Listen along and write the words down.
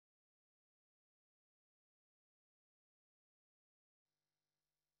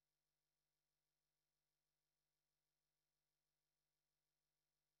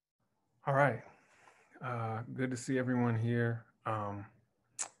All right. Good to see everyone here.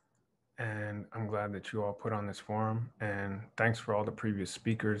 And I'm glad that you all put on this forum. And thanks for all the previous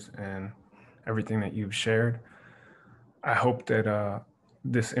speakers and everything that you've shared. I hope that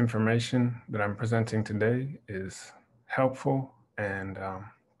this information that I'm presenting today is helpful and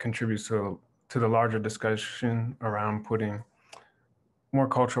contributes to the larger discussion around putting more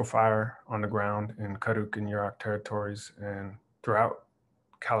cultural fire on the ground in Karuk and Yurok territories and throughout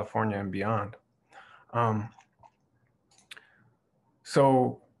California and beyond. Um,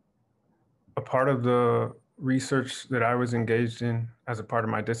 so a part of the research that I was engaged in as a part of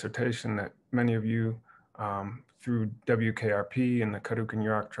my dissertation that many of you through WKRP and the Karuk and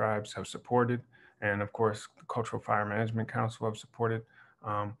Yurok tribes have supported, and of course, the Cultural Fire Management Council have supported,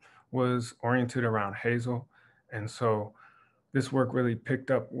 um, was oriented around hazel. And so this work really picked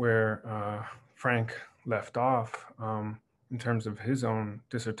up where Frank left off in terms of his own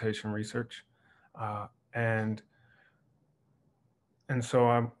dissertation research. Uh, and and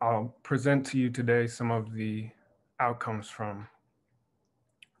so I'll present to you today some of the outcomes from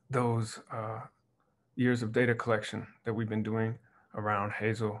those years of data collection that we've been doing around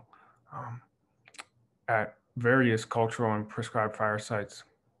hazel um, at various cultural and prescribed fire sites.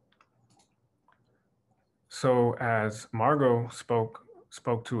 So as Margot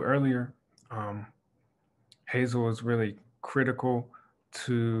spoke to earlier, um, hazel is really critical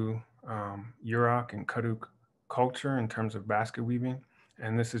to Yurok and Karuk culture in terms of basket weaving.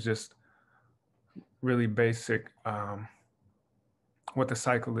 And this is just really basic what the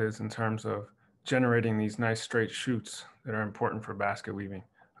cycle is in terms of generating these nice straight shoots that are important for basket weaving.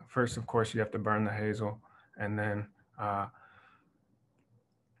 First, of course, you have to burn the hazel, and then uh,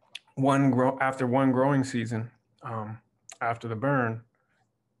 after one growing season, um, after the burn,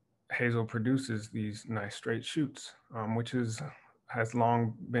 hazel produces these nice straight shoots, which has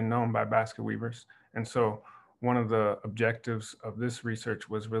long been known by basket weavers. And so, one of the objectives of this research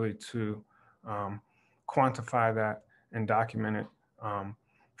was really to um, quantify that and document it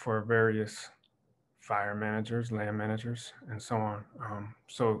for various fire managers, land managers, and so on.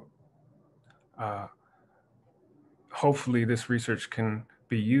 Uh, Hopefully, this research can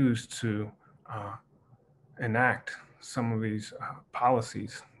be used to uh, enact some of these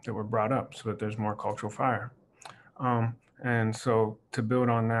policies that were brought up so that there's more cultural fire. And so, to build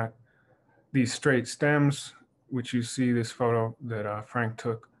on that, these straight stems, which you see this photo that Frank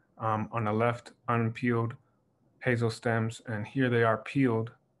took on the left, unpeeled hazel stems, and here they are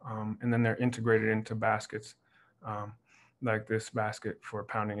peeled, and then they're integrated into baskets, um, like this basket for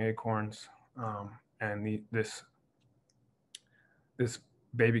pounding acorns, and this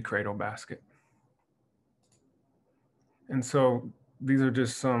baby cradle basket. And so these are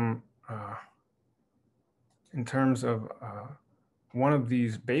just some, in terms of one of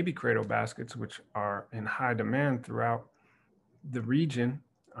these baby cradle baskets, which are in high demand throughout the region,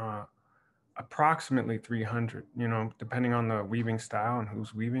 uh, approximately 300, depending on the weaving style and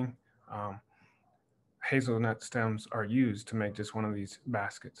who's weaving. Um, Hazelnut stems are used to make just one of these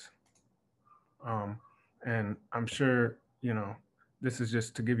baskets. Um, and I'm sure, this is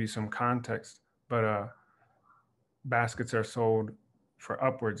just to give you some context, but baskets are sold for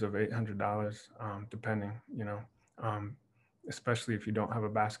upwards of $800, depending, um, especially if you don't have a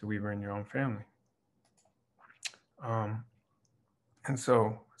basket weaver in your own family. Um, and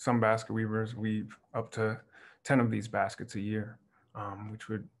so some basket weavers weave up to 10 of these baskets a year, which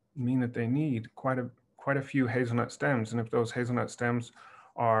would mean that they need quite a few hazelnut stems. And if those hazelnut stems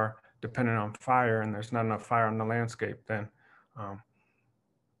are dependent on fire and there's not enough fire on the landscape, um,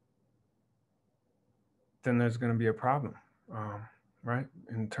 then there's going to be a problem, right?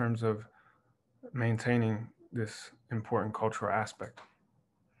 In terms of maintaining this important cultural aspect.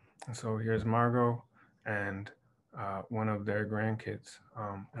 And so here's Margot and one of their grandkids.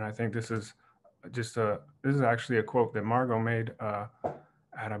 And I think this is actually a quote that Margot made at,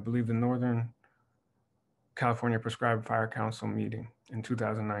 I believe, the Northern California Prescribed Fire Council meeting in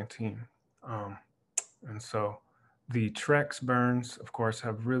 2019. Um, and so the Trex burns, of course,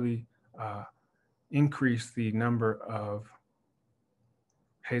 have really increased the number of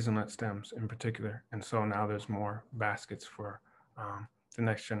hazelnut stems in particular. And so now there's more baskets for the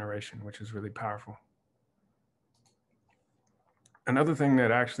next generation, which is really powerful. Another thing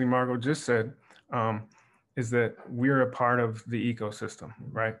that actually Margot just said is that we're a part of the ecosystem,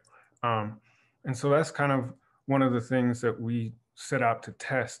 right? Um, and so that's kind of one of the things that we set out to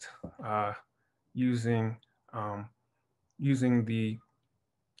test using um, using the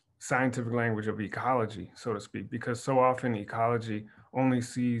scientific language of ecology, so to speak, because so often ecology only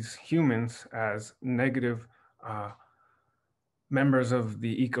sees humans as negative members of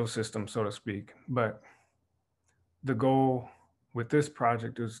the ecosystem, so to speak. But the goal with this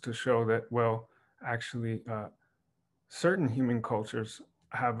project is to show that, well, actually, certain human cultures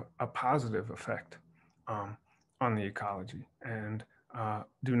have a positive effect um, on the ecology and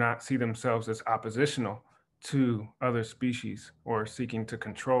do not see themselves as oppositional to other species or seeking to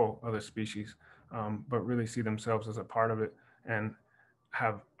control other species, but really see themselves as a part of it and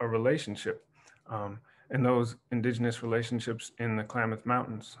have a relationship. Um, and those indigenous relationships in the Klamath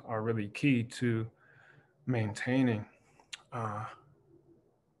Mountains are really key to maintaining uh,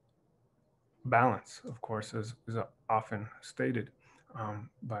 balance, of course, is often stated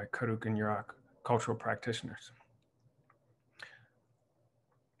by Karuk and Yurak cultural practitioners.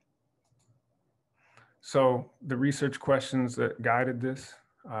 So the research questions that guided this,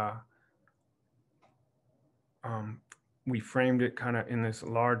 uh, um, we framed it kind of in this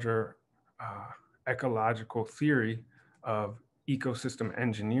larger ecological theory of ecosystem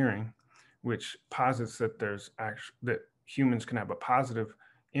engineering, which posits that that humans can have a positive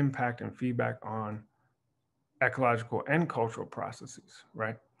impact and feedback on ecological and cultural processes,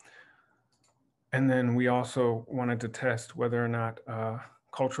 right? And then we also wanted to test whether or not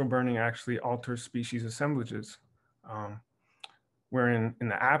cultural burning actually alters species assemblages, um, wherein in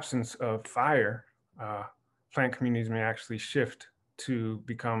the absence of fire, plant communities may actually shift to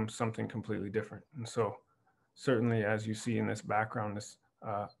become something completely different. And so certainly, as you see in this background, this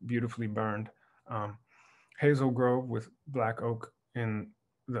beautifully burned hazel grove with black oak in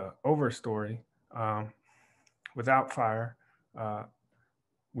the overstory, um, without fire, uh,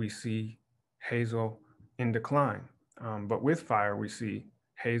 we see hazel in decline. But with fire, we see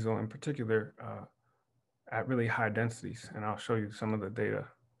hazel in particular at really high densities. And I'll show you some of the data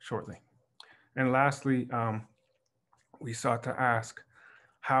shortly. And lastly, we sought to ask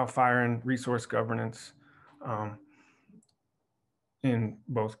how fire and resource governance um, in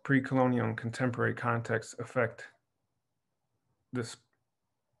both pre-colonial and contemporary contexts affect this,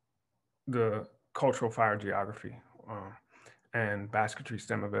 the cultural fire geography. And basketry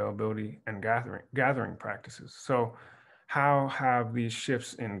stem availability and gathering practices. So how have these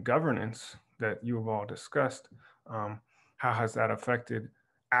shifts in governance that you have all discussed, how has that affected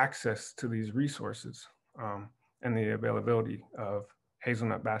access to these resources and the availability of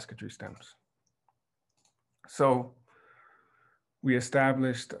hazelnut basketry stems? So we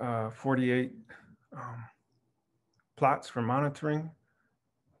established 48 plots for monitoring,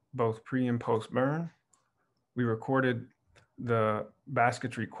 both pre and post burn. We recorded the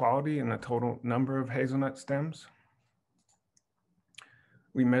basketry quality and the total number of hazelnut stems.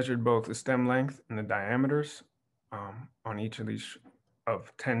 We measured both the stem length and the diameters on each of these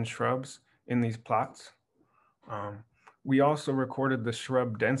of 10 shrubs in these plots. We also recorded the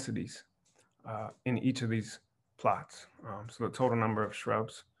shrub densities in each of these plots. So the total number of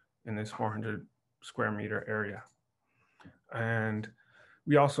shrubs in this 400 square meter area. And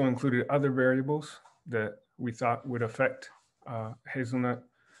we also included other variables that we thought would affect hazelnut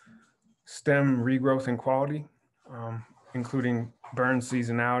stem regrowth and quality, including burn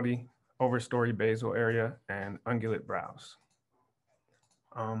seasonality, overstory basal area, and ungulate browse.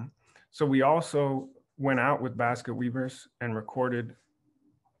 So we also went out with basket weavers and recorded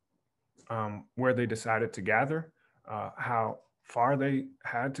where they decided to gather, how far they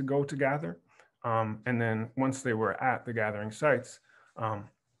had to go to gather. And then once they were at the gathering sites,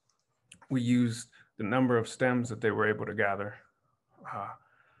 we used the number of stems that they were able to gather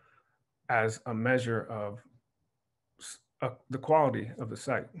as a measure of the quality of the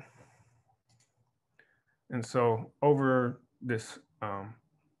site. And so over this 4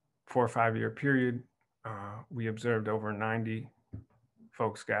 or 5 year period, we observed over 90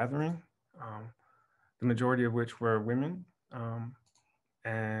 folks gathering, the majority of which were women,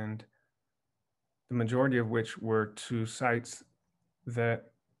 and the majority of which were to sites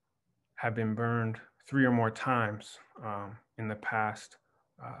that have been burned 3 or more times in the past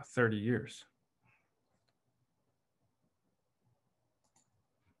 30 years.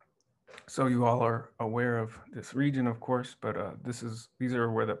 So you all are aware of this region, of course, but these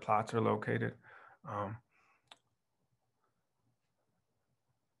are where the plots are located.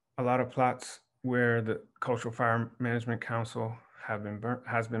 A lot of plots where the Cultural Fire Management Council has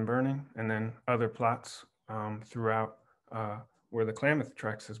been burning, and then other plots throughout where the Klamath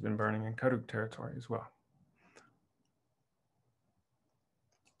Tracts has been burning in Karuk territory as well.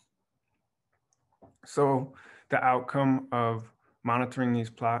 So the outcome of monitoring these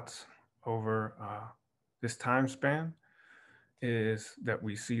plots over this time span is that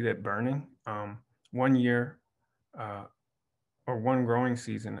we see that burning 1 year or one growing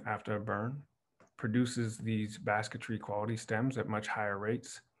season after a burn produces these basketry quality stems at much higher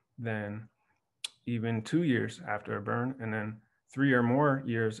rates than even 2 years after a burn, and then 3 or more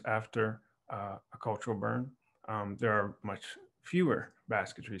years after a cultural burn. There are much fewer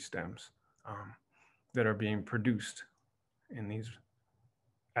basketry stems that are being produced in these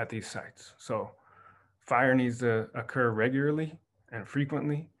at these sites. So fire needs to occur regularly and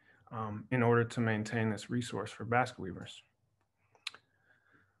frequently in order to maintain this resource for basket weavers.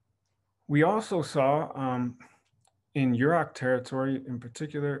 We also saw in Yurok territory in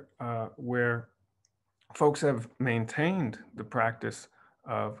particular, where folks have maintained the practice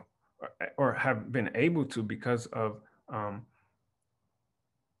of, or have been able to because of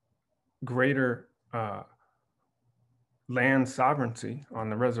greater land sovereignty on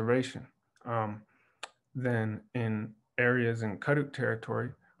the reservation than in areas in Karuk territory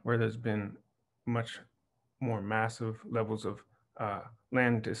where there's been much more massive levels of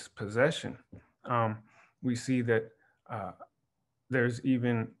land dispossession. We see that there's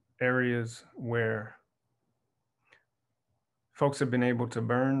even areas where folks have been able to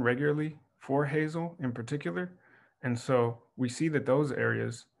burn regularly for hazel in particular. And so we see that those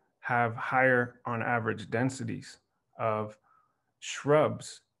areas have higher on average densities of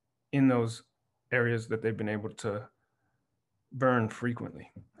shrubs in those areas that they've been able to burn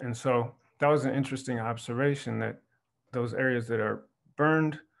frequently. And so that was an interesting observation that those areas that are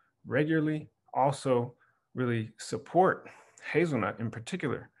burned regularly also really support hazelnut in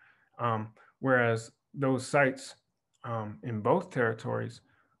particular. Whereas those sites in both territories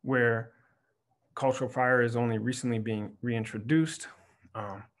where cultural fire is only recently being reintroduced,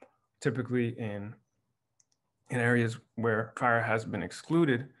 typically in areas where fire has been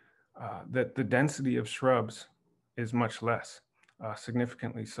excluded, that the density of shrubs is much less,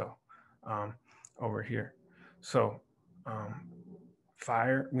 significantly so over here. So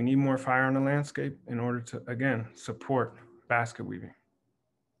fire, we need more fire on the landscape in order to, again, support basket weaving.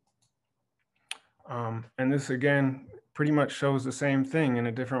 And this, again, pretty much shows the same thing in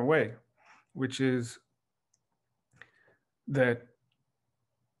a different way, which is that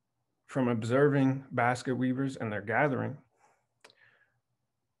from observing basket weavers and their gathering,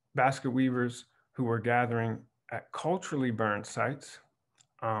 basket weavers who were gathering at culturally burned sites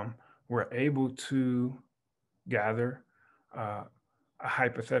were able to gather a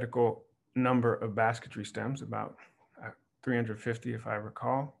hypothetical number of basketry stems, about 350 if I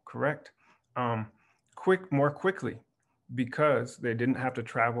recall correct, more quickly because they didn't have to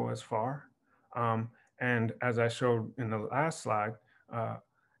travel as far. And as I showed in the last slide,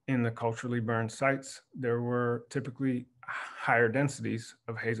 in the culturally burned sites, there were typically higher densities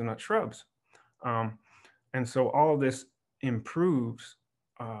of hazelnut shrubs. And so all of this improves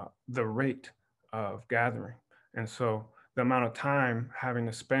the rate of gathering. And so the amount of time having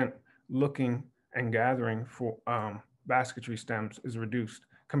to spend looking and gathering for basketry stems is reduced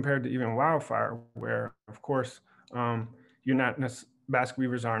compared to even wildfire, where of course, you're not basket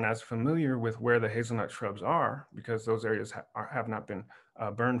weavers aren't as familiar with where the hazelnut shrubs are because those areas have not been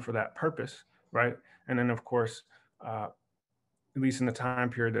burned for that purpose, right? And then of course, at least in the time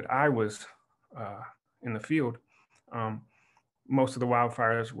period that I was in the field, most of the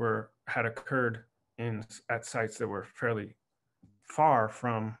wildfires had occurred at sites that were fairly far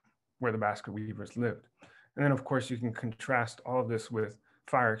from where the basket weavers lived. And then of course you can contrast all of this with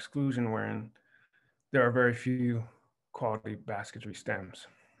fire exclusion, wherein there are very few quality basketry stems.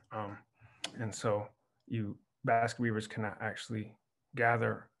 And so basket weavers cannot actually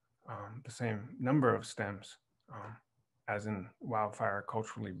gather the same number of stems as in wildfire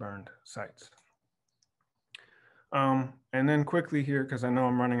culturally burned sites. And then quickly here, because I know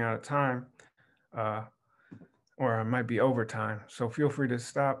I'm running out of time, or I might be over time, so feel free to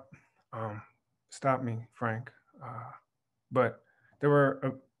stop me, Frank. But there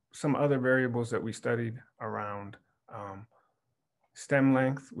were some other variables that we studied around stem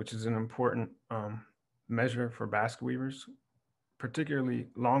length, which is an important measure for basket weavers. Particularly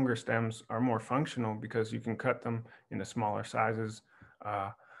longer stems are more functional because you can cut them into smaller sizes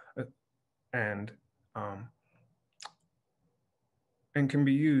and can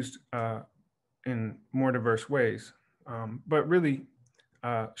be used in more diverse ways. But really,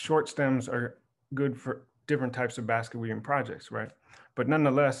 short stems are good for different types of basket weaving projects, right? But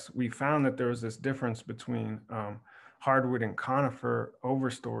nonetheless, we found that there was this difference between hardwood and conifer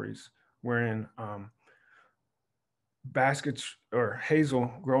overstories, wherein baskets or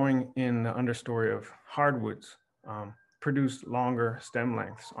hazel growing in the understory of hardwoods produced longer stem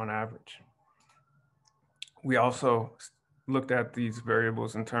lengths on average. We also looked at these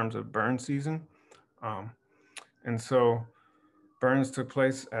variables in terms of burn season. And so Burns took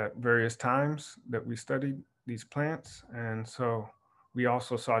place at various times that we studied these plants. And so we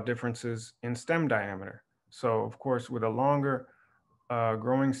also saw differences in stem diameter. So of course, with a longer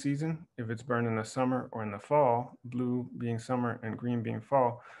growing season, if it's burned in the summer or in the fall, blue being summer and green being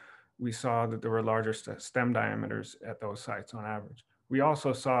fall, we saw that there were larger stem diameters at those sites on average. We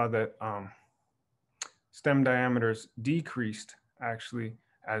also saw that stem diameters decreased actually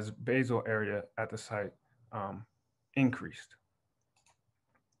as basal area at the site increased.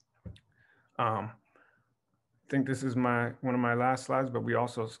 I think this is one of my last slides, but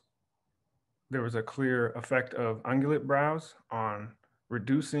there was a clear effect of ungulate browse on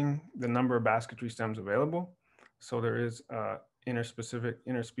reducing the number of basketry stems available. So there is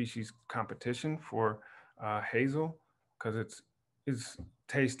interspecies competition for hazel because it's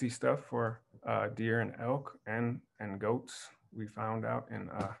tasty stuff for deer and elk and goats. We found out in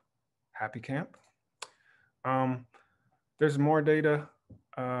Happy Camp. There's more data.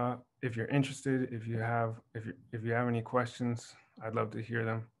 If you're interested, if you have any questions, I'd love to hear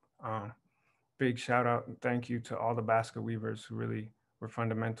them. Big shout out and thank you to all the basket weavers who really were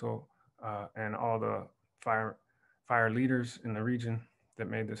fundamental, and all the fire leaders in the region that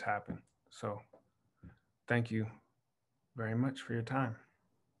made this happen. So thank you very much for your time.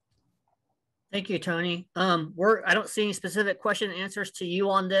 Thank you, Tony. I don't see any specific question and answers to you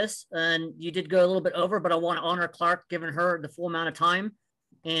on this, and you did go a little bit over, but I want to honor Clark, giving her the full amount of time,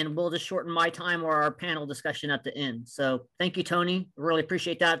 and we'll just shorten my time or our panel discussion at the end. So thank you, Tony. Really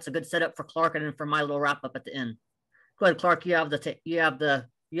appreciate that. It's a good setup for Clark and then for my little wrap up at the end. Go ahead, Clark. You have the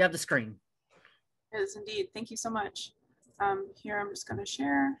screen. It is indeed. Thank you so much. Here I'm just going to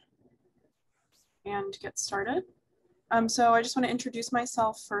share and get started. So I just want to introduce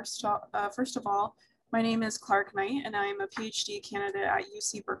myself first of all. My name is Clark Knight, and I'm a PhD candidate at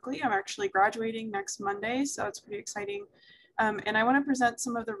UC Berkeley. I'm actually graduating next Monday, so it's pretty exciting. And I want to present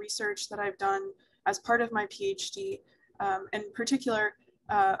some of the research that I've done as part of my PhD, in particular,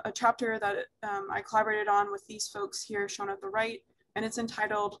 a chapter that I collaborated on with these folks here shown at the right, and it's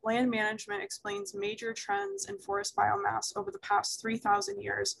entitled Land Management Explains Major Trends in Forest Biomass Over the Past 3,000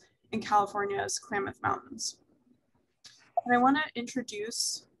 Years in California's Klamath Mountains. And I want to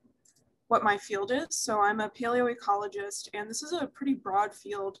introduce what my field is. So I'm a paleoecologist, and this is a pretty broad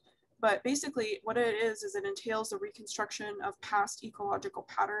field, but basically what it is it entails the reconstruction of past ecological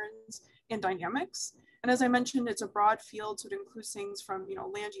patterns and dynamics. And as I mentioned, it's a broad field, so it includes things from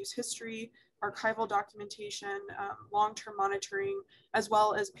land use history, archival documentation, long-term monitoring, as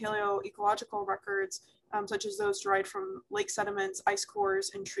well as paleoecological records, such as those derived from lake sediments, ice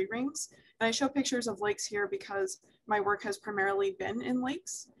cores, and tree rings. And I show pictures of lakes here because my work has primarily been in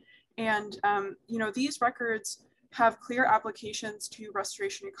lakes. And these records have clear applications to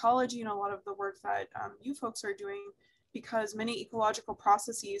restoration ecology and a lot of the work that you folks are doing, because many ecological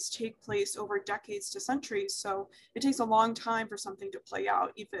processes take place over decades to centuries. So it takes a long time for something to play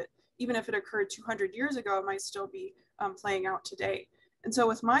out. Even if it occurred 200 years ago, it might still be playing out today. And so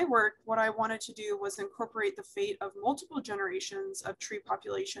with my work, what I wanted to do was incorporate the fate of multiple generations of tree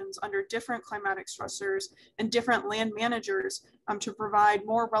populations under different climatic stressors and different land managers to provide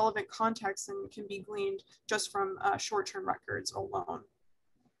more relevant context than can be gleaned just from short-term records alone.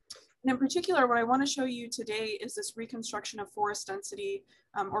 And in particular, what I want to show you today is this reconstruction of forest density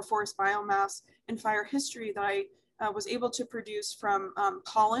or forest biomass and fire history that I was able to produce from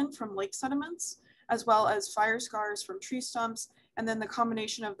pollen from lake sediments, as well as fire scars from tree stumps, and then the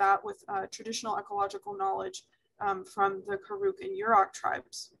combination of that with traditional ecological knowledge from the Karuk and Yurok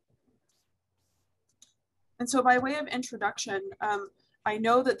tribes. And so by way of introduction, I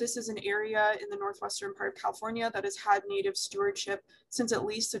know that this is an area in the northwestern part of California that has had native stewardship since at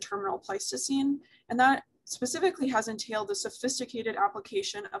least the terminal Pleistocene, and that specifically has entailed the sophisticated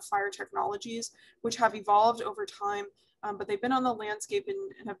application of fire technologies, which have evolved over time, but they've been on the landscape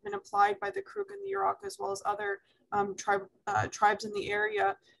and have been applied by the Karuk and the Yurok, as well as other tribes in the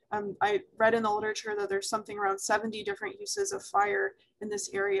area. I read in the literature that there's something around 70 different uses of fire in this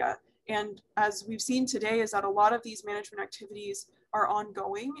area. And as we've seen today is that a lot of these management activities are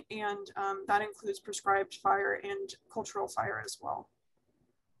ongoing, and that includes prescribed fire and cultural fire as well.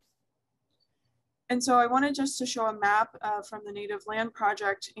 And so I wanted just to show a map from the Native Land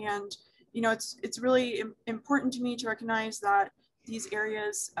Project, and it's really important to me to recognize that these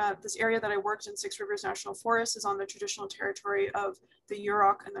areas, this area that I worked in, Six Rivers National Forest, is on the traditional territory of the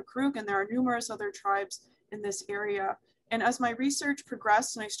Yurok and the Karuk, and there are numerous other tribes in this area. And as my research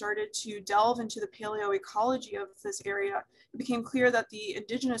progressed and I started to delve into the paleoecology of this area, it became clear that the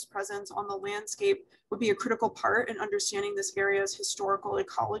indigenous presence on the landscape would be a critical part in understanding this area's historical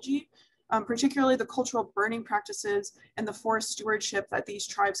ecology. particularly the cultural burning practices and the forest stewardship that these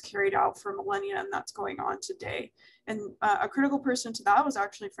tribes carried out for millennia, and that's going on today. And a critical person to that was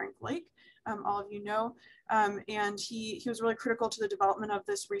actually Frank Lake, all of you know, and he was really critical to the development of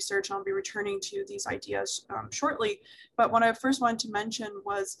this research. I'll be returning to these ideas shortly, but what I first wanted to mention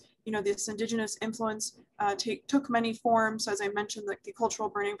was, you know, this indigenous influence took many forms, as I mentioned, like the cultural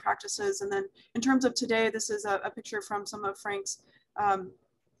burning practices. And then in terms of today, this is a picture from some of Frank's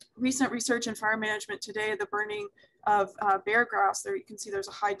recent research in fire management today, the burning of bear grass. There you can see there's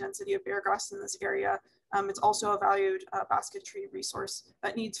a high density of bear grass in this area. It's also a valued basketry resource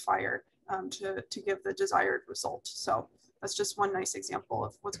that needs fire to give the desired result. So that's just one nice example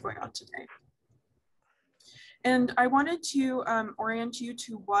of what's going on today. And I wanted to orient you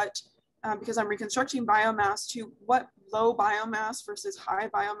to what, because I'm reconstructing biomass, to what low biomass versus high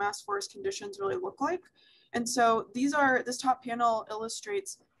biomass forest conditions really look like. And so this top panel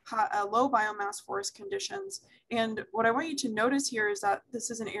illustrates low biomass forest conditions. And what I want you to notice here is that this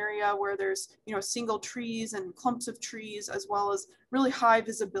is an area where there's, you know, single trees and clumps of trees, as well as really high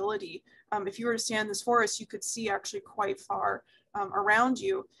visibility. If you were to stand in this forest, you could see actually quite far around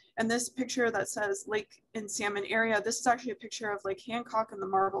you. And this picture that says Lake and Salmon area, this is actually a picture of Lake Hancock in the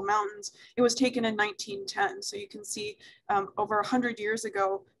Marble Mountains. It was taken in 1910. So you can see over 100 years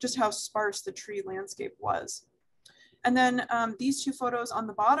ago, just how sparse the tree landscape was. And then these two photos on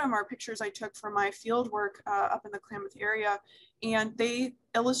the bottom are pictures I took from my field work up in the Klamath area, and they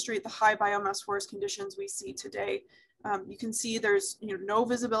illustrate the high biomass forest conditions we see today. You can see there's, you know, no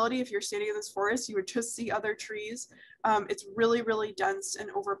visibility. If you're standing in this forest, you would just see other trees. It's really, really dense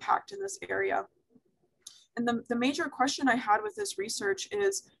and overpacked in this area. And the major question I had with this research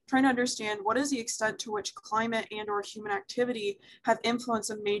is trying to understand what is the extent to which climate and/or human activity have influenced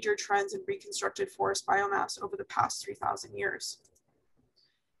the major trends in reconstructed forest biomass over the past 3,000 years.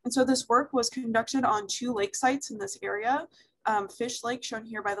 And so this work was conducted on 2 lake sites in this area, Fish Lake, shown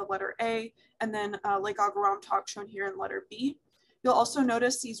here by the letter A, and then Lake Agaramtok, shown here in letter B. You'll also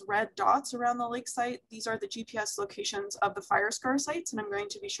notice these red dots around the lake site. These are the GPS locations of the fire scar sites, and I'm going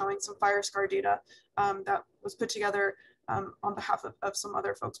to be showing some fire scar data that was put together on behalf of some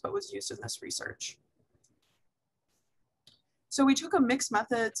other folks, but was used in this research. So we took a mixed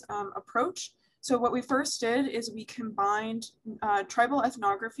methods approach. So what we first did is we combined tribal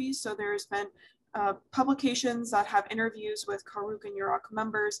ethnography. So there's been publications that have interviews with Karuk and Yurok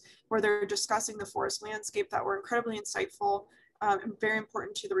members where they're discussing the forest landscape that were incredibly insightful and very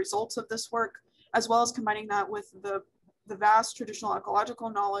important to the results of this work, as well as combining that with the vast traditional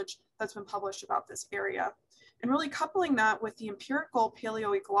ecological knowledge that's been published about this area. And really coupling that with the empirical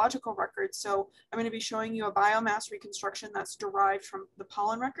paleoecological records. So I'm going to be showing you a biomass reconstruction that's derived from the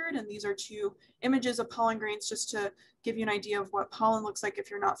pollen record. And these are 2 images of pollen grains just to give you an idea of what pollen looks like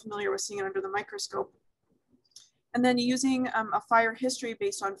if you're not familiar with seeing it under the microscope. And then using a fire history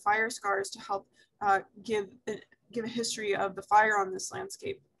based on fire scars to help give a history of the fire on this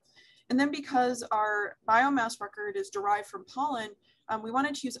landscape. And then because our biomass record is derived from pollen, we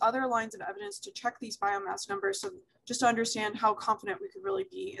wanted to use other lines of evidence to check these biomass numbers, so just to understand how confident we could really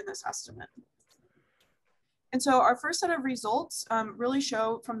be in this estimate. And so our first set of results really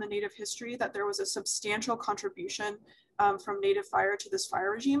show from the native history that there was a substantial contribution from native fire to this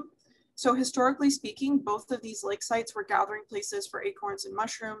fire regime. So historically speaking, both of these lake sites were gathering places for acorns and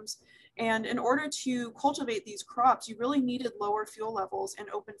mushrooms. And in order to cultivate these crops, you really needed lower fuel levels and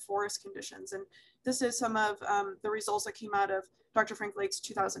open forest conditions. And this is some of the results that came out of Dr. Frank Lake's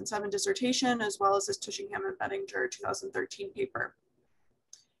 2007 dissertation, as well as his Tushingham and Bettinger 2013 paper.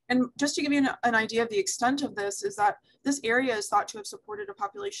 And just to give you an idea of the extent of this is that this area is thought to have supported a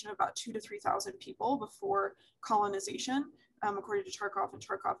population of about 2,000 to 3,000 people before colonization, according to Tarkov and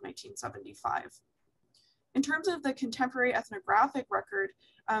Tarkov 1975. In terms of the contemporary ethnographic record,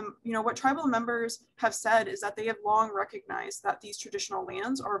 you know, what tribal members have said is that they have long recognized that these traditional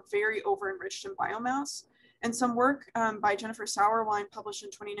lands are very over-enriched in biomass. And some work by Jennifer Sauerwein published in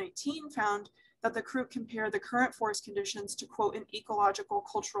 2019 found that the group compared the current forest conditions to, quote, an ecological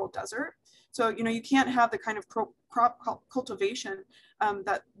cultural desert. So, you know, you can't have the kind of crop cultivation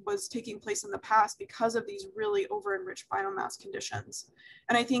that was taking place in the past because of these really over-enriched biomass conditions.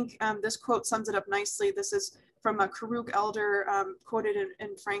 And I think this quote sums it up nicely. This is from a Karuk elder quoted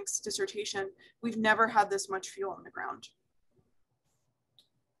in Frank's dissertation. We've never had this much fuel on the ground.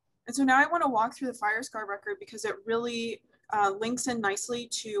 And so now I want to walk through the fire scar record because it really links in nicely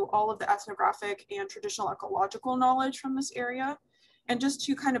to all of the ethnographic and traditional ecological knowledge from this area. And just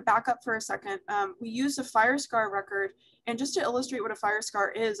to kind of back up for a second, we use a fire scar record, and just to illustrate what a fire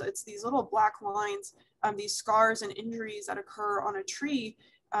scar is, it's these little black lines, these scars and injuries that occur on a tree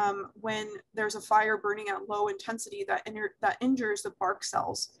when there's a fire burning at low intensity that injures the bark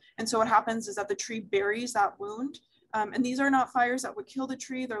cells. And so what happens is that the tree buries that wound. And these are not fires that would kill the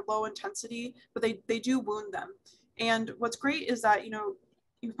tree, they're low intensity, but they do wound them. And what's great is that,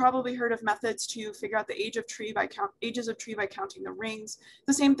 you've probably heard of methods to figure out the ages of tree by counting the rings.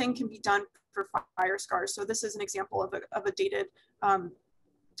 The same thing can be done for fire scars. So this is an example of a dated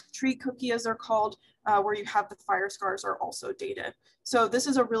tree cookie, as they're called, where you have the fire scars are also dated. So this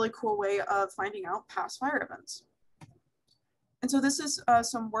is a really cool way of finding out past fire events. And so this is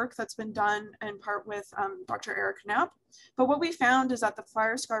some work that's been done in part with Dr. Eric Knapp. But what we found is that the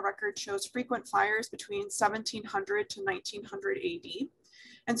fire scar record shows frequent fires between 1700 to 1900 AD.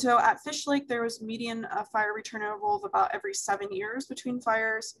 And so at Fish Lake, there was median fire return interval of about every 7 years between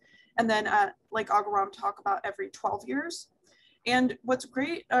fires. And then at Lake Agaramtok, about every 12 years. And what's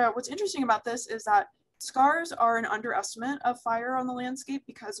interesting about this is that scars are an underestimate of fire on the landscape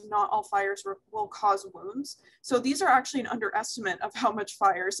because not all fires will cause wounds. So these are actually an underestimate of how much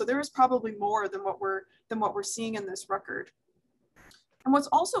fire. So there is probably more than what we're seeing in this record. And what's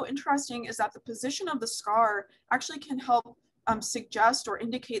also interesting is that the position of the scar actually can help suggest or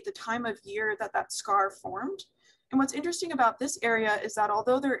indicate the time of year that that scar formed. And what's interesting about this area is that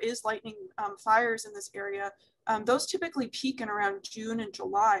although there is lightning fires in this area, those typically peak in around June and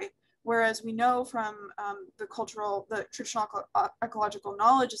July. Whereas we know from the traditional ecological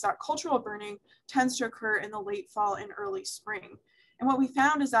knowledge is that cultural burning tends to occur in the late fall and early spring. And what we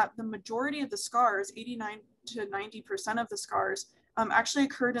found is that the majority of the scars, 89 to 90% of the scars, actually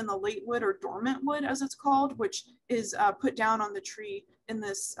occurred in the late wood or dormant wood, as it's called, which is put down on the tree in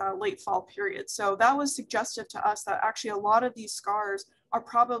this late fall period. So that was suggestive to us that actually a lot of these scars are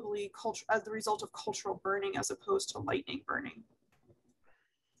probably as the result of cultural burning as opposed to lightning burning.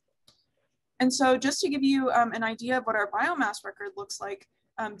 And so just to give you an idea of what our biomass record looks like,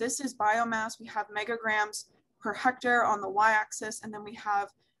 this is biomass. We have megagrams per hectare on the y-axis, and then we have,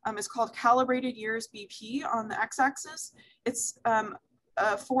 it's called calibrated years BP on the x-axis. It's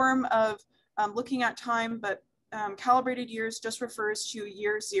a form of looking at time, but calibrated years just refers to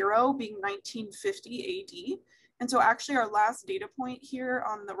year 0 being 1950 AD. And so actually our last data point here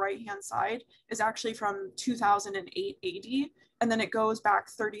on the right-hand side is actually from 2008 AD, and then it goes back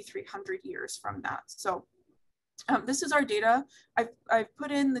 3,300 years from that. So this is our data. I've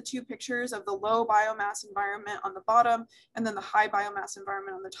put in the 2 pictures of the low biomass environment on the bottom and then the high biomass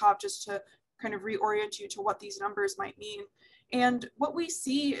environment on the top, just to kind of reorient you to what these numbers might mean. And what we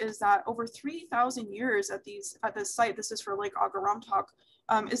see is that over 3,000 years at this site, this is for Lake Agaramtok,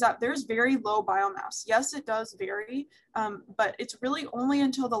 is that there's very low biomass. Yes, it does vary, but it's really only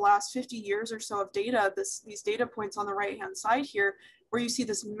until the last 50 years or so of data, these data points on the right-hand side here, where you see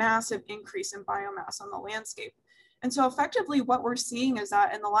this massive increase in biomass on the landscape. And so effectively what we're seeing is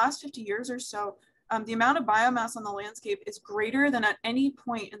that in the last 50 years or so, the amount of biomass on the landscape is greater than at any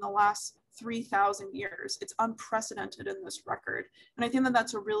point in the last 3,000 years. It's unprecedented in this record. And I think that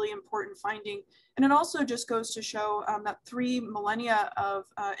that's a really important finding. And it also just goes to show that 3 millennia of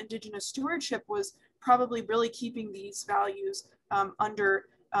Indigenous stewardship was probably really keeping these values under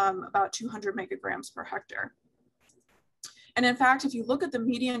about 200 megagrams per hectare. And in fact, if you look at the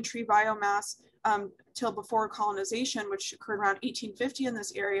median tree biomass till before colonization, which occurred around 1850 in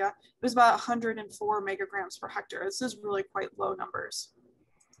this area, it was about 104 megagrams per hectare. This is really quite low numbers.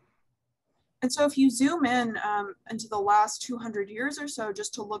 And so if you zoom in into the last 200 years or so,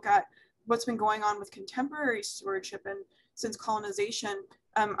 just to look at what's been going on with contemporary stewardship and since colonization,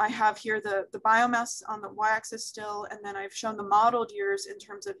 I have here the biomass on the y-axis still, and then I've shown the modeled years in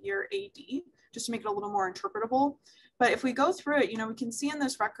terms of year AD, just to make it a little more interpretable. But if we go through it, we can see in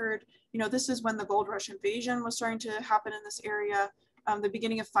this record, this is when the gold rush invasion was starting to happen in this area. The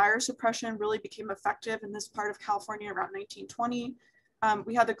beginning of fire suppression really became effective in this part of California around 1920.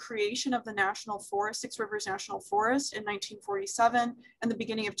 We had the creation of the National Forest, Six Rivers National Forest in 1947, and the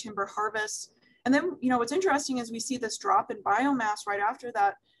beginning of timber harvest. And then, what's interesting is we see this drop in biomass right after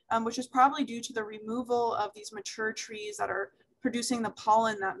that, which is probably due to the removal of these mature trees that are producing the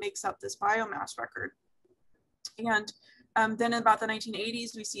pollen that makes up this biomass record. And then in about the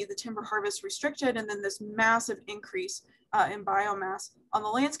 1980s, we see the timber harvest restricted, and then this massive increase in biomass on the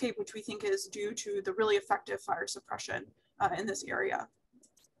landscape, which we think is due to the really effective fire suppression in this area.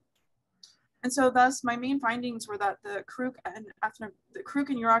 And so thus my main findings were that the Karuk and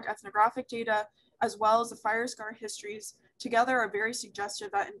Yurok ethnographic data, as well as the fire scar histories together, are very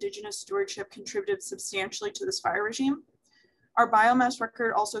suggestive that Indigenous stewardship contributed substantially to this fire regime. Our biomass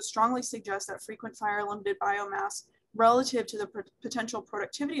record also strongly suggests that frequent fire limited biomass relative to the potential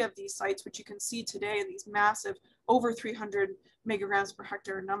productivity of these sites, which you can see today in these massive over 300 megagrams per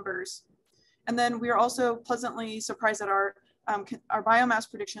hectare numbers. And then we are also pleasantly surprised that our biomass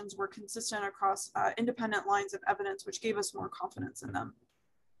predictions were consistent across independent lines of evidence, which gave us more confidence in them.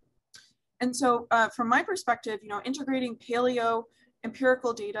 And so from my perspective, integrating paleo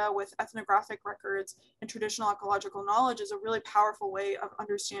empirical data with ethnographic records and traditional ecological knowledge is a really powerful way of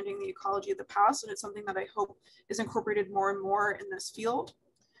understanding the ecology of the past. And it's something that I hope is incorporated more and more in this field.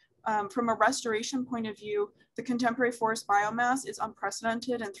 From a restoration point of view, the contemporary forest biomass is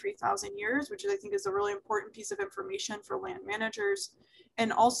unprecedented in 3,000 years, which I think is a really important piece of information for land managers.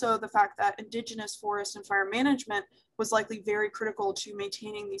 And also the fact that indigenous forest and fire management was likely very critical to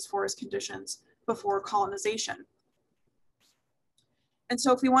maintaining these forest conditions before colonization. And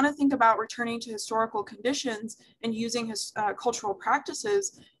so if we want to think about returning to historical conditions and using his cultural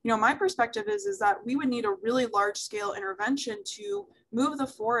practices, my perspective is that we would need a really large scale intervention to move the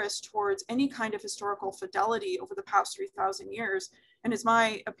forest towards any kind of historical fidelity over the past 3,000 years. And it's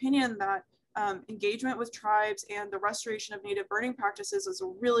my opinion that engagement with tribes and the restoration of native burning practices is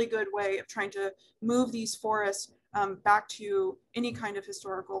a really good way of trying to move these forests back to any kind of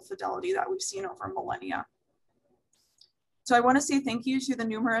historical fidelity that we've seen over millennia. So I want to say thank you to the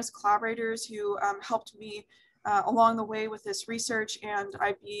numerous collaborators who helped me along the way with this research, and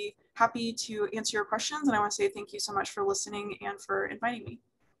I'd be happy to answer your questions. And I want to say thank you so much for listening and for inviting me.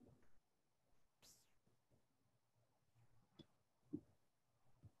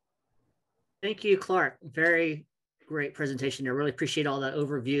 Thank you, Clark. Very great presentation. I really appreciate all that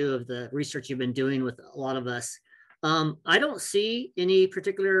overview of the research you've been doing with a lot of us. I don't see any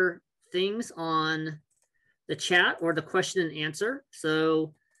particular things on the chat or the question and answer.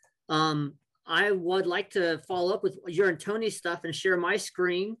 So I would like to follow up with your and Tony's stuff and share my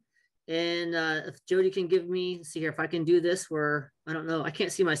screen. And if Jody can give me, see here, if I can do this where, I don't know, I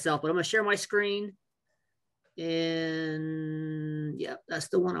can't see myself, but I'm gonna share my screen. And yeah, that's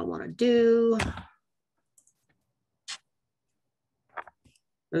the one I want to do.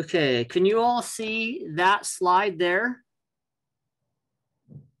 Okay, can you all see that slide there?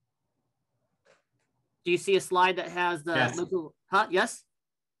 Do you see a slide that has the yes. local, huh? Yes?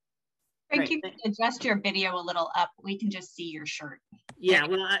 Frank, you can adjust your video a little up. We can just see your shirt. Yeah,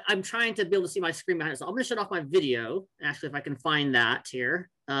 well, I'm trying to be able to see my screen behind it. So I'm going to shut off my video, actually, if I can find that here.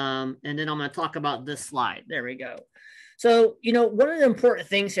 And then I'm going to talk about this slide. There we go. So, one of the important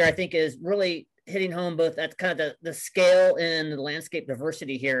things here, I think, is really hitting home both at kind of the scale and the landscape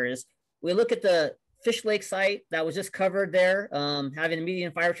diversity here is we look at the Fish Lake site that was just covered there, having a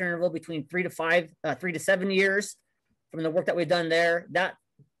median fire return interval between 3 to 7 years from the work that we've done there. That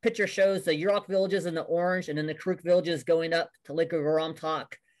picture shows the Yurok villages in the orange and then the Karuk villages going up to Lake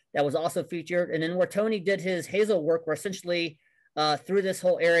Goramtok that was also featured. And then where Tony did his hazel work, where essentially through this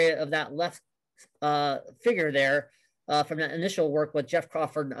whole area of that left figure there from that initial work with Jeff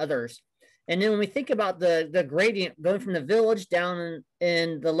Crawford and others. And then when we think about the gradient going from the village down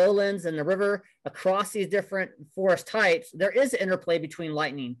in the lowlands and the river across these different forest types, there is an interplay between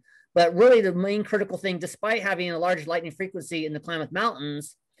lightning. But really the main critical thing, despite having a large lightning frequency in the Klamath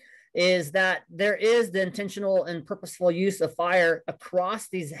Mountains, is that there is the intentional and purposeful use of fire across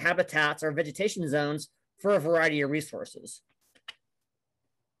these habitats or vegetation zones for a variety of resources.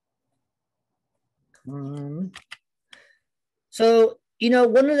 So,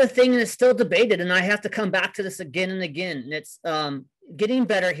 one of the things that's still debated, and I have to come back to this again and again, and it's getting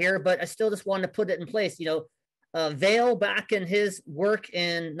better here, but I still just want to put it in place. Vail, back in his work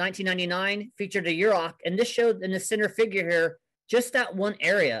in 1999, featured a Yurok, and this showed in the center figure here just that one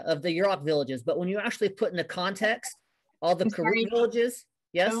area of the Yurok villages. But when you actually put in the context all the Karuk villages,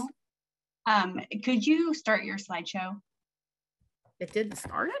 yes? Could you start your slideshow? It didn't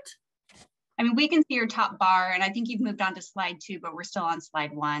start it? I mean, we can see your top bar, and I think you've moved on to slide 2, but we're still on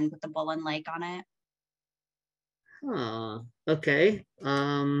slide 1 with the Bullen Lake on it. Huh, okay.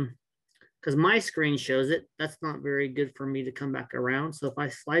 Because my screen shows it. That's not very good for me to come back around. So if I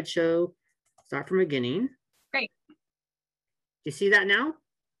slideshow, start from beginning. Great. Do you see that now?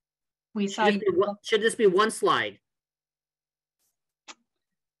 We saw should this be one slide?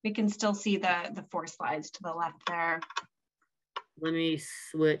 We can still see the 4 slides to the left there. Let me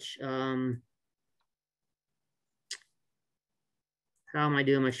switch. How am I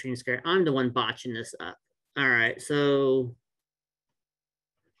doing my screen share? I'm the one botching this up. All right, so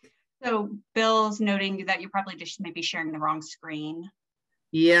Bill's noting that you're probably just maybe sharing the wrong screen.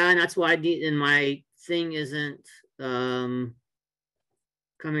 Yeah, and that's why and my thing isn't coming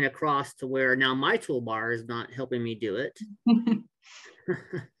across to where now my toolbar is not helping me do it.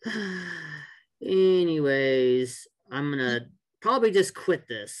 Anyways, I'm gonna probably just quit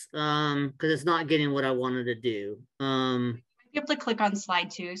this because it's not getting what I wanted to do. You have to click on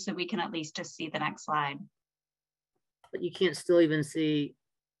slide 2 so we can at least just see the next slide. But you can't still even see.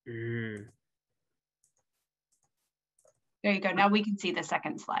 Mm. There you go. Now we can see the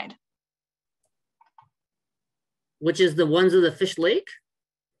second slide. Which is the ones of the Fish Lake?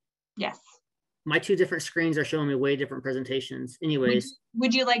 Yes. My 2 different screens are showing me way different presentations. Anyways.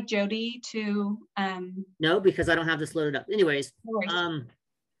 Would you like Jody to? No, because I don't have this loaded up. Anyways.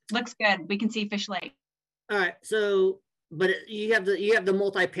 Looks good. We can see Fish Lake. All right. So, but you have the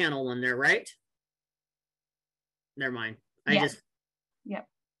multi-panel one there, right? Never mind. Yep.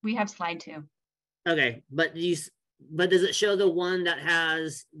 We have slide 2. Okay, but does it show the one that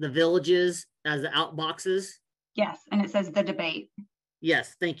has the villages as the outboxes? Yes, and it says the debate.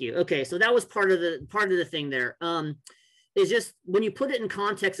 Yes, thank you. Okay, so that was part of the thing there. It's just when you put it in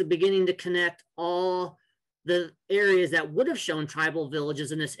context of beginning to connect all the areas that would have shown tribal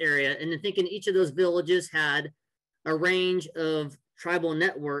villages in this area, and then thinking each of those villages had a range of tribal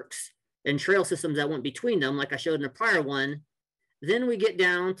networks and trail systems that went between them, like I showed in the prior one. Then we get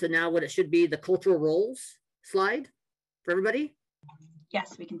down to now what it should be the cultural roles slide for everybody.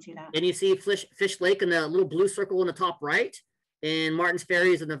 Yes, we can see that. And you see Fish Lake in the little blue circle in the top right, and Martin's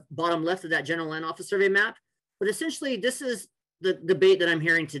Ferry is in the bottom left of that general land office survey map. But essentially, this is the debate that I'm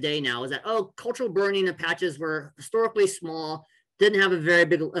hearing today now, is that, oh, cultural burning of patches were historically small, didn't have a very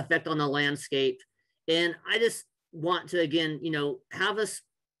big effect on the landscape. And I just want to, again, have us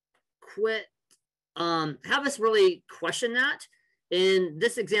have us really question that. In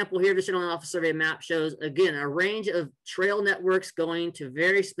this example here, the general land office survey map shows, again, a range of trail networks going to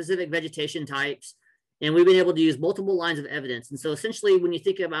very specific vegetation types. And we've been able to use multiple lines of evidence. And so essentially, when you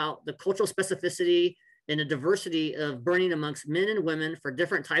think about the cultural specificity and the diversity of burning amongst men and women for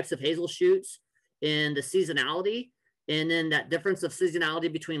different types of hazel shoots and the seasonality, and then that difference of seasonality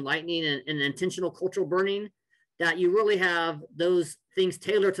between lightning and intentional cultural burning, that you really have those things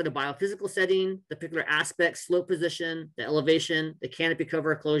tailored to the biophysical setting, the particular aspects, slope position, the elevation, the canopy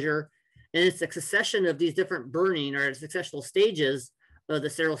cover closure. And it's a succession of these different burning or successional stages of the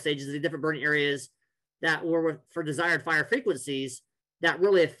several stages of the different burning areas that were for desired fire frequencies that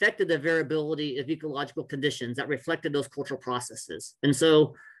really affected the variability of ecological conditions that reflected those cultural processes. And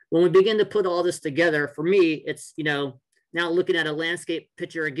so when we begin to put all this together, for me, it's, now looking at a landscape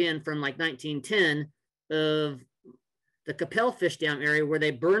picture again from like 1910 of the Capel fish dam area where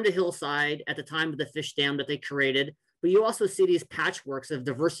they burned a hillside at the time of the fish dam that they created. But you also see these patchworks of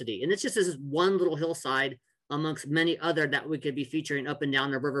diversity. And it's just this one little hillside amongst many other that we could be featuring up and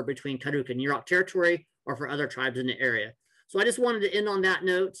down the river between Karuk and Yurok territory or for other tribes in the area. So I just wanted to end on that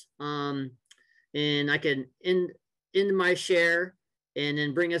note. And I can end my share and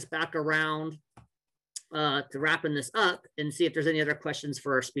then bring us back around to wrapping this up and see if there's any other questions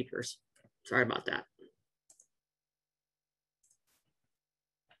for our speakers. Sorry about that.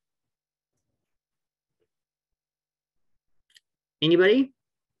 Anybody?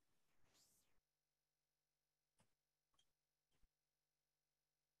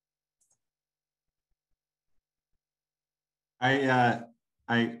 To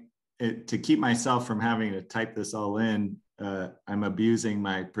keep myself from having to type this all in, I'm abusing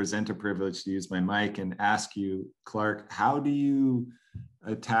my presenter privilege to use my mic and ask you, Clark, how do you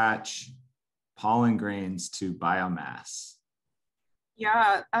attach pollen grains to biomass?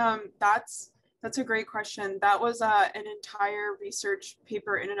 Yeah, that's a great question. That was an entire research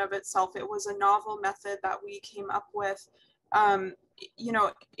paper in and of itself. It was a novel method that we came up with. In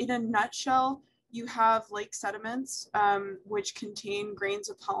a nutshell, you have lake sediments, which contain grains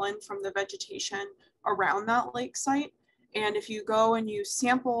of pollen from the vegetation around that lake site. And if you go and you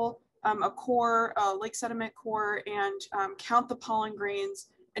sample a lake sediment core and count the pollen grains,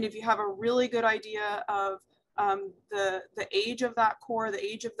 and if you have a really good idea of the age of that core, the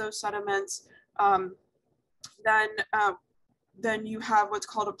age of those sediments, then you have what's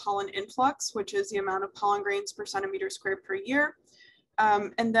called a pollen influx, which is the amount of pollen grains per centimeter squared per year.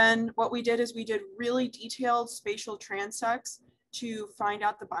 And then what we did is we did really detailed spatial transects to find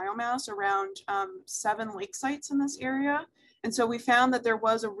out the biomass around 7 lake sites in this area. And so we found that there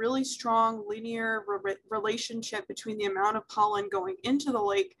was a really strong linear relationship between the amount of pollen going into the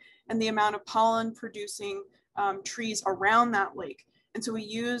lake and the amount of pollen producing trees around that lake. And so we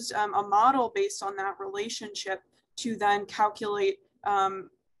used a model based on that relationship to then calculate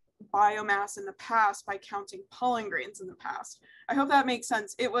biomass in the past by counting pollen grains in the past. I hope that makes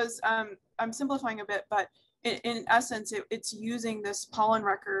sense. It was, I'm simplifying a bit, but in essence, it's using this pollen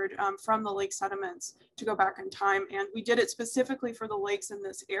record from the lake sediments to go back in time. And we did it specifically for the lakes in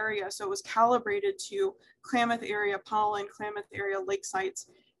this area. So it was calibrated to Klamath area pollen, Klamath area lake sites.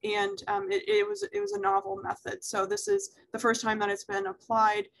 And it was a novel method. So this is the first time that it's been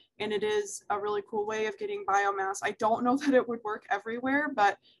applied, and it is a really cool way of getting biomass. I don't know that it would work everywhere,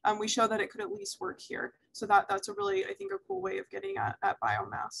 but we show that it could at least work here. So that's a really, I think, a cool way of getting at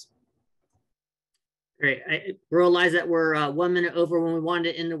biomass. Great. I realize that we're 1 minute over when we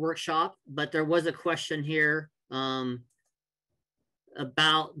wanted to end the workshop, but there was a question here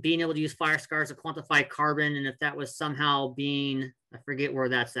about being able to use fire scars to quantify carbon, and if that was somehow being, I forget where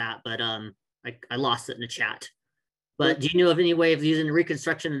that's at, but I lost it in the chat. But do you know of any way of using the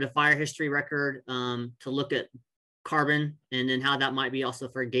reconstruction of the fire history record to look at carbon, and then how that might be also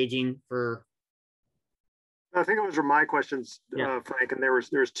for gauging for? I think those were my questions, Frank, and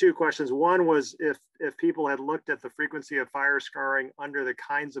there's two questions. One was if people had looked at the frequency of fire scarring under the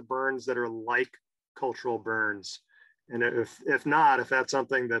kinds of burns that are like cultural burns, and if not, if that's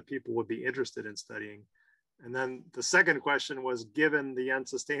something that people would be interested in studying. And then the second question was, given the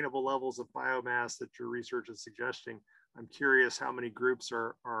unsustainable levels of biomass that your research is suggesting, I'm curious how many groups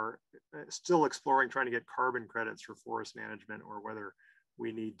are still exploring trying to get carbon credits for forest management, or whether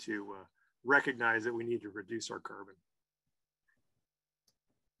we need to recognize that we need to reduce our carbon.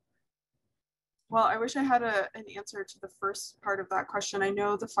 Well, I wish I had an answer to the first part of that question. I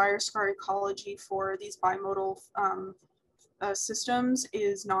know the fire scar ecology for these bimodal systems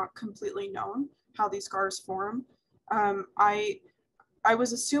is not completely known, how these scars form. I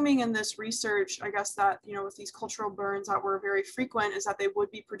was assuming in this research, I guess, that, you know, with these cultural burns that were very frequent, is that they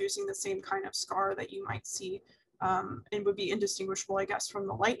would be producing the same kind of scar that you might see and would be indistinguishable, I guess, from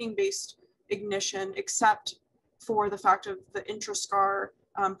the lightning-based ignition, except for the fact of the intrascar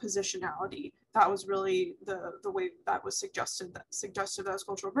positionality. That was really the way that was suggested as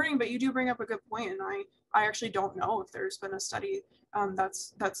cultural burning. But you do bring up a good point, and I actually don't know if there's been a study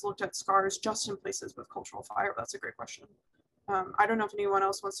that's looked at scars just in places with cultural fire. That's a great question. I don't know if anyone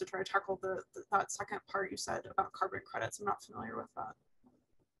else wants to try to tackle that second part you said about carbon credits. I'm not familiar with that.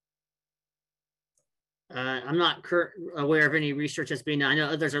 I'm not aware of any research that's being done. I know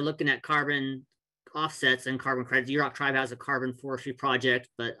others are looking at carbon offsets and carbon credits. The Yurok tribe has a carbon forestry project,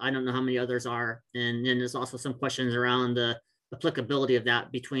 but I don't know how many others are. And then there's also some questions around the applicability of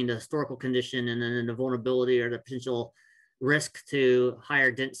that between the historical condition and then the vulnerability or the potential risk to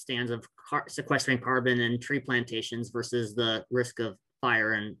higher dense stands of sequestering carbon and tree plantations versus the risk of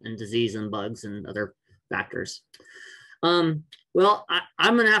fire and disease and bugs and other factors. Well,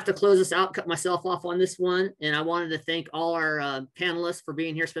 I'm going to have to close this out, cut myself off on this one. And I wanted to thank all our panelists for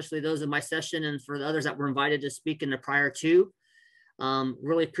being here, especially those in my session, and for the others that were invited to speak in the prior two.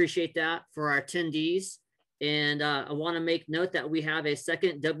 Really appreciate that. For our attendees. And I want to make note that we have a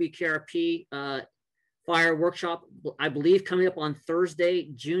second WKRP fire workshop, I believe, coming up on Thursday,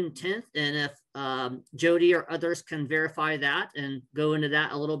 June 10th. And if Jody or others can verify that and go into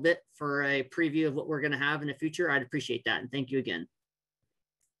that a little bit for a preview of what we're going to have in the future, I'd appreciate that. And thank you again.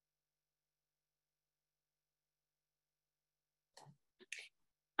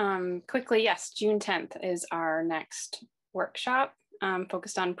 Quickly, yes, June 10th is our next workshop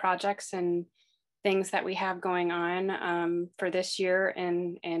focused on projects and things that we have going on for this year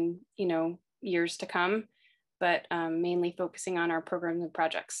and you know, years to come, but mainly focusing on our programs and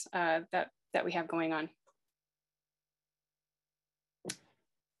projects that we have going on.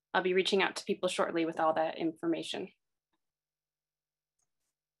 I'll be reaching out to people shortly with all that information.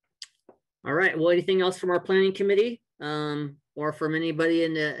 All right, well, anything else from our planning committee or from anybody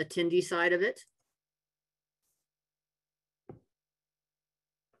in the attendee side of it?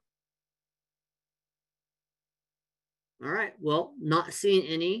 All right, well, not seeing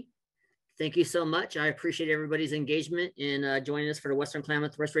any. Thank you so much. I appreciate everybody's engagement in joining us for the Western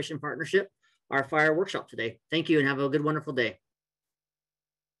Klamath Restoration Partnership, our fire workshop today. Thank you and have a good, wonderful day.